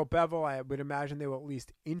Darrell Bevell. I would imagine they will at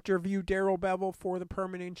least interview Darrell Bevell for the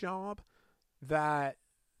permanent job. That,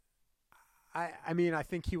 I mean, I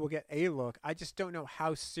think he will get a look. I just don't know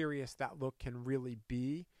how serious that look can really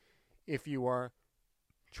be if you are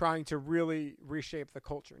trying to really reshape the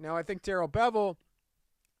culture. Now, I think Darrell Bevell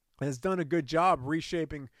has done a good job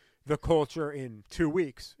reshaping the culture in 2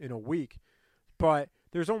 weeks, in a week. But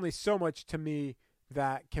there's only so much, to me,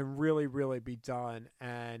 that can really, really be done.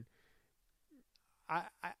 And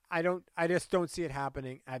I just don't see it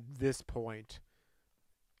happening at this point.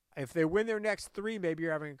 If they win their next 3, maybe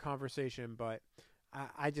you're having a conversation, but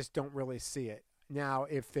I just don't really see it. Now,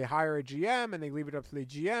 if they hire a GM and they leave it up to the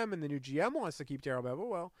GM and the new GM wants to keep Darrell Bevell,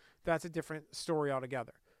 well, that's a different story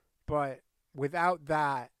altogether. But without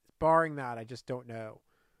that, barring that, I just don't know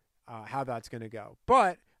how that's going to go.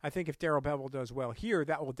 But I think if Darrell Bevell does well here,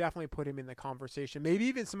 that will definitely put him in the conversation. Maybe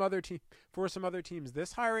even some other teams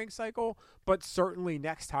this hiring cycle, but certainly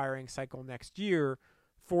next hiring cycle next year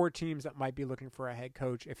for teams that might be looking for a head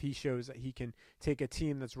coach, if he shows that he can take a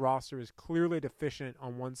team that's roster is clearly deficient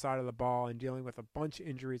on one side of the ball and dealing with a bunch of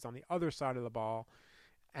injuries on the other side of the ball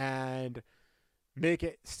and make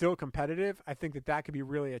it still competitive. I think that could be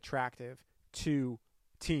really attractive to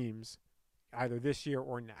teams either this year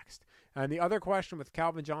or next. And the other question with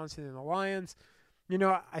Calvin Johnson and the Lions,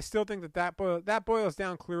 I still think that boils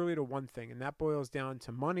down clearly to one thing, and that boils down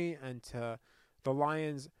to money and to the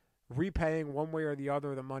Lions repaying one way or the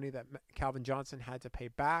other the money that Calvin Johnson had to pay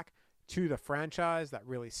back to the franchise. That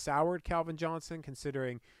really soured Calvin Johnson,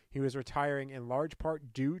 considering he was retiring in large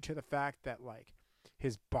part due to the fact that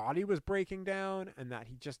his body was breaking down and that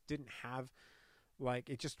he just didn't have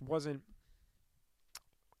it just wasn't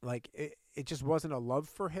it just wasn't a love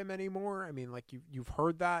for him anymore. I mean, you've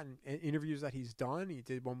heard that in interviews that he's done. He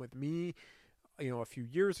did one with me a few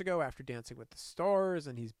years ago after Dancing with the Stars,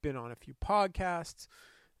 and he's been on a few podcasts.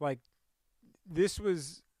 This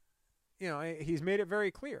was, he's made it very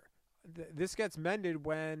clear. This gets mended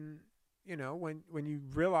when you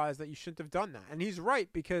realize that you shouldn't have done that. And he's right,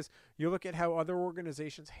 because you look at how other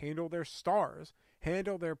organizations handle their stars,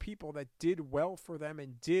 handle their people that did well for them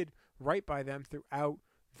and did right by them throughout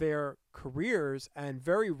their careers, and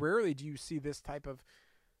very rarely do you see this type of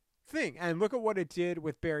thing. And look at what it did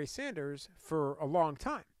with Barry Sanders for a long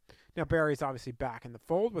time. Now, Barry's obviously back in the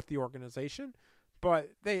fold with the organization,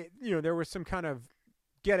 but there was some kind of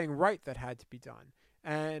getting right that had to be done.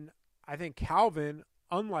 And I think Calvin,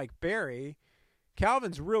 unlike Barry,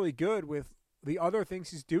 Calvin's really good with the other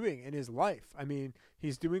things he's doing in his life. I mean,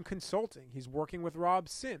 he's doing consulting. He's working with Rob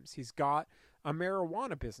Sims. He's got a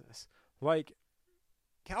marijuana business.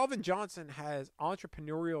 Calvin Johnson has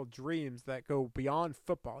entrepreneurial dreams that go beyond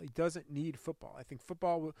football. He doesn't need football. I think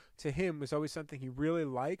football to him was always something he really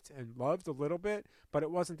liked and loved a little bit, but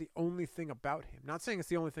it wasn't the only thing about him. Not saying it's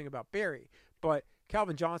the only thing about Barry, but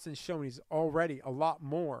Calvin Johnson's shown he's already a lot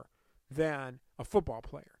more than a football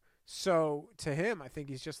player. So to him, I think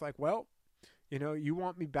he's just you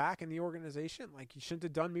want me back in the organization? You shouldn't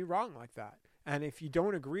have done me wrong like that. And if you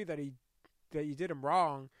don't agree that you did him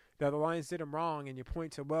wrong, that the Lions did him wrong, and you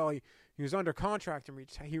point to, he was under contract and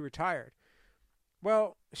he retired.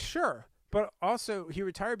 Well, sure, but also he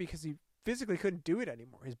retired because he physically couldn't do it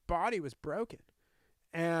anymore. His body was broken.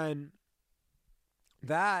 And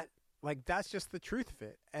that's just the truth of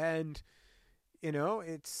it. And,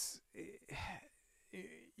 it's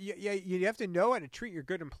you have to know how to treat your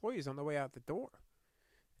good employees on the way out the door.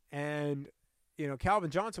 And Calvin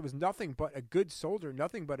Johnson was nothing but a good soldier,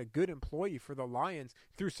 nothing but a good employee for the Lions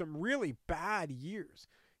through some really bad years.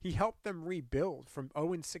 He helped them rebuild from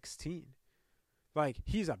 0-16. Like,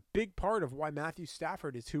 he's a big part of why Matthew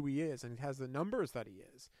Stafford is who he is and has the numbers that he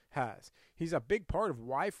has. He's a big part of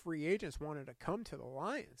why free agents wanted to come to the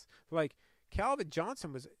Lions. Like, Calvin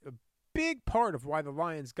Johnson was a big part of why the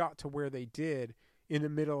Lions got to where they did in the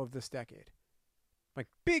middle of this decade. Like,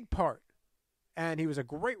 big part. And he was a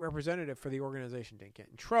great representative for the organization. Didn't get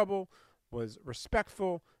in trouble, was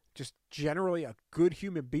respectful, just generally a good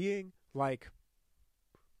human being. Like,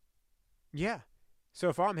 yeah. So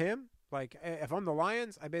if I'm him, like, if I'm the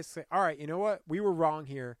Lions, I basically say, all right, you know what? We were wrong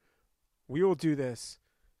here. We will do this,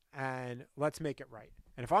 and let's make it right.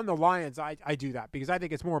 And if I'm the Lions, I do that because I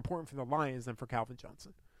think it's more important for the Lions than for Calvin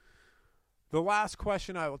Johnson. The last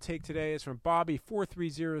question I will take today is from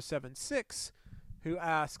Bobby43076, who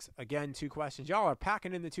asks, again, 2 questions. Y'all are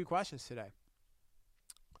packing in the 2 questions today.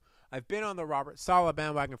 I've been on the Robert Saleh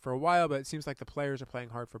bandwagon for a while, but it seems like the players are playing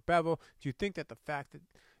hard for Bevel. Do you think that the fact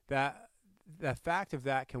of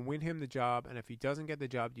that can win him the job, and if he doesn't get the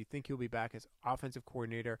job, do you think he'll be back as offensive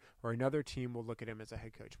coordinator or another team will look at him as a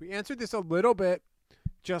head coach? We answered this a little bit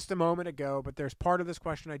just a moment ago, but there's part of this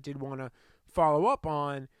question I did want to follow up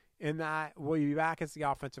on, in that will you be back as the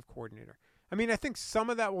offensive coordinator? I mean, I think some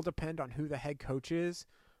of that will depend on who the head coach is,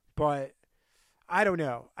 but I don't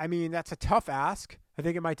know. I mean, that's a tough ask. I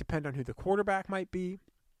think it might depend on who the quarterback might be.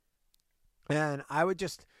 And I would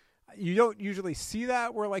just, you don't usually see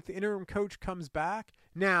that where like the interim coach comes back.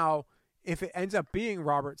 Now, if it ends up being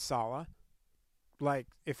Robert Saleh, like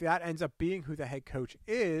if that ends up being who the head coach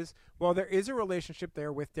is, well, there is a relationship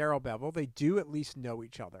there with Darrell Bevell. They do at least know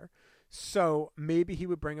each other. So maybe he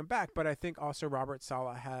would bring him back. But I think also Robert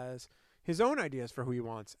Saleh has his own ideas for who he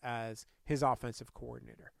wants as his offensive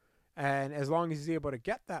coordinator. And as long as he's able to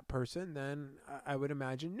get that person, then I would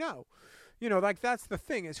imagine no. You know, like that's the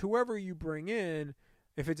thing is whoever you bring in,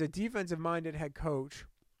 if it's a defensive-minded head coach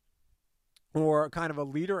or kind of a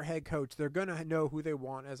leader head coach, they're going to know who they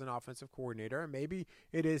want as an offensive coordinator. And maybe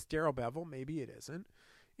it is Darrell Bevell. Maybe it isn't.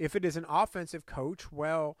 If it is an offensive coach,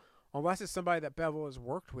 well, unless it's somebody that Bevell has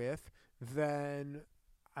worked with, then,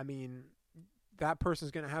 I mean, that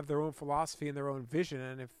person's going to have their own philosophy and their own vision.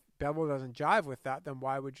 And if Bevell doesn't jive with that, then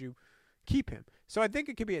why would you keep him? So I think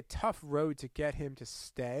it could be a tough road to get him to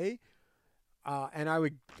stay. And I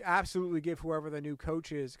would absolutely give whoever the new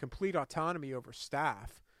coach is complete autonomy over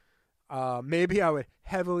staff. Maybe I would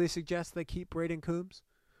heavily suggest they keep Braden Coombs.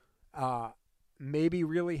 Maybe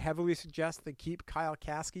really heavily suggest they keep Kyle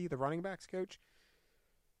Caskey, the running backs coach.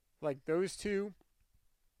 Like those two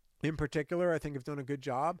in particular, I think have done a good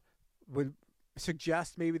job. Would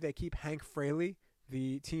suggest maybe they keep Hank Fraley,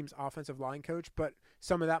 the team's offensive line coach, but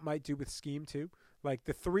some of that might do with scheme too. Like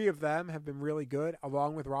the 3 of them have been really good,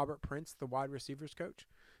 along with Robert Prince, the wide receivers coach.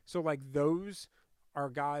 So like those are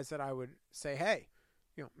guys that I would say, hey,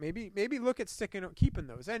 you know, maybe look at keeping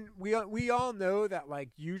those. And we all know that like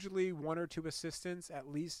usually 1 or 2 assistants at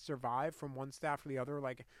least survive from one staff to the other,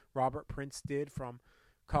 like Robert Prince did from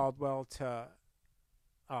Caldwell to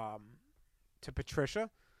Patricia.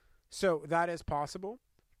 So that is possible,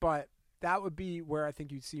 but that would be where I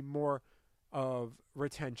think you'd see more of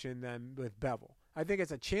retention than with Bevell. I think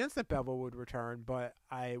it's a chance that Bevell would return, but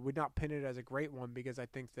I would not pin it as a great one because I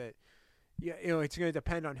think that it's going to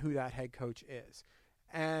depend on who that head coach is.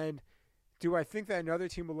 And do I think that another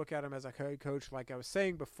team will look at him as a head coach? Like I was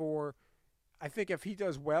saying before, I think if he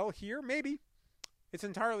does well here, maybe. It's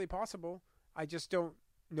entirely possible. I just don't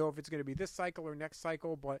know if it's going to be this cycle or next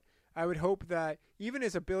cycle, but I would hope that even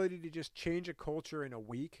his ability to just change a culture in a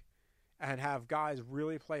week and have guys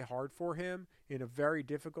really play hard for him in a very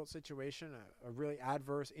difficult situation, a really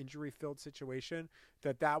adverse injury-filled situation,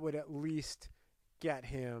 that would at least get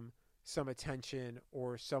him some attention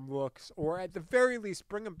or some looks, or at the very least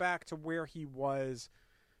bring him back to where he was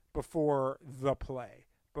before the play,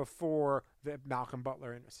 before the Malcolm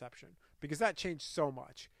Butler interception, because that changed so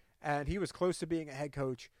much. And he was close to being a head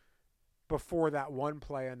coach before that one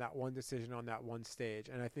play and that one decision on that one stage.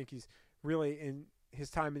 And I think he's really, in his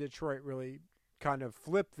time in Detroit, really kind of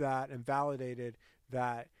flipped that and validated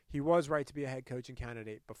that he was right to be a head coaching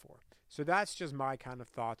candidate before. So that's just my kind of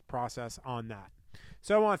thought process on that.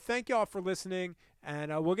 So I want to thank you all for listening,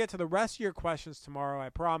 and we'll get to the rest of your questions tomorrow, I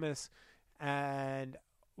promise. And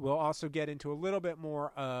we'll also get into a little bit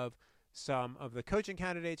more of some of the coaching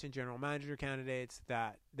candidates and general manager candidates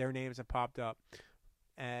that their names have popped up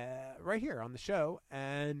right here on the show.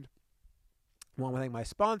 And I want to thank my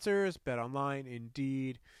sponsors, BetOnline,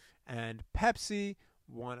 Indeed, and Pepsi.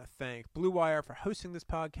 Want to thank Blue Wire for hosting this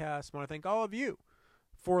podcast. Want to thank all of you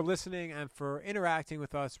for listening and for interacting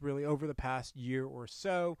with us really over the past year or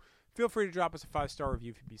so. Feel free to drop us a 5-star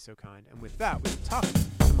review if you'd be so kind. And with that, we'll talk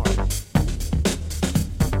tomorrow. smart.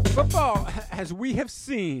 Football, as we have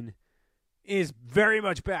seen, is very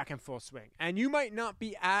much back in full swing. And you might not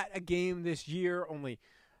be at a game this year. Only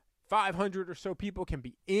 500 or so people can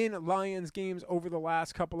be in Lions games over the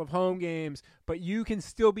last couple of home games, but you can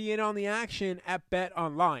still be in on the action at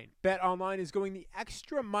BetOnline. BetOnline is going the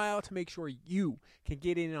extra mile to make sure you can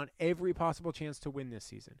get in on every possible chance to win this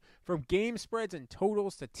season. From game spreads and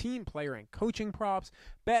totals to team player and coaching props,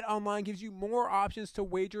 BetOnline gives you more options to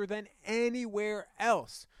wager than anywhere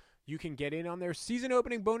else. You can get in on their season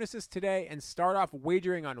opening bonuses today and start off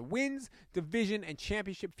wagering on wins, division, and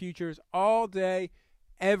championship futures all day,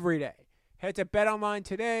 every day. Head to BetOnline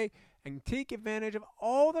today and take advantage of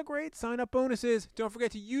all the great sign-up bonuses. Don't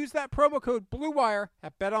forget to use that promo code BlueWire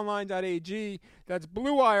at betonline.ag. That's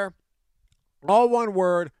BlueWire, all one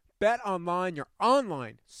word. BetOnline, your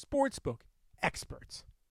online sportsbook experts.